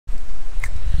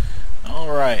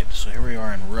Alright, so here we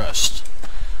are in Rust.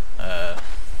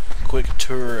 Quick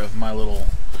tour of my little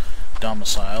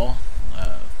domicile.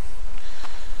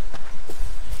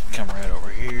 Come right over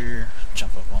here,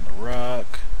 jump up on the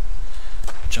rock,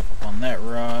 jump up on that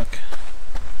rock,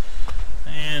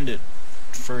 and at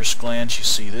first glance you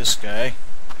see this guy.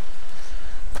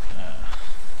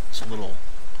 It's a little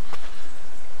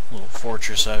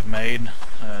fortress I've made.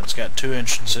 It's got two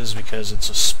entrances because it's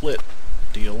a split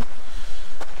deal.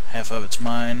 Half of it's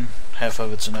mine, half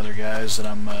of it's another guy's that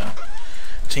I'm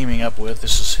teaming up with.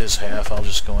 This is his half. I'll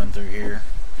just go in through here.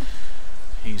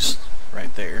 He's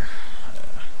right there.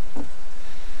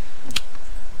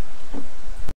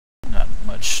 Not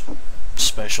much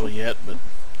special yet,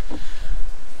 but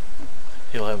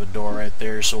he'll have a door right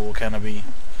there, so we'll kind of be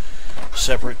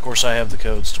separate. Of course, I have the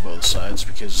codes to both sides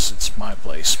because it's my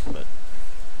place, but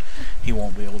he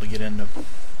won't be able to get into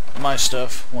my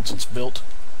stuff once it's built.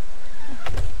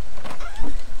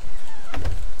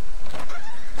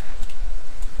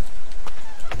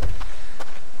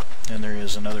 And there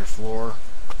is another floor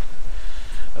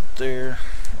up there,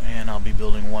 and I'll be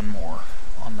building one more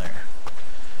on there.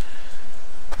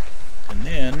 And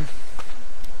then,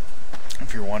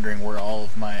 if you're wondering where all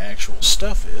of my actual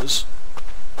stuff is,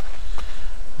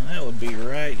 that would be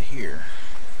right here.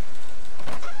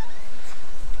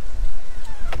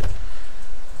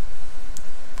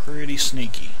 Pretty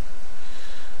sneaky.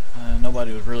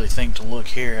 Nobody would really think to look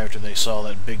here after they saw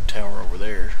that big tower over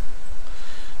there.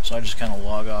 So I just kind of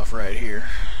log off right here.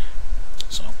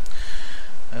 So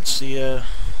that's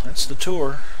the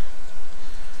tour.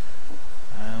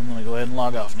 I'm gonna go ahead and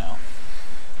log off now.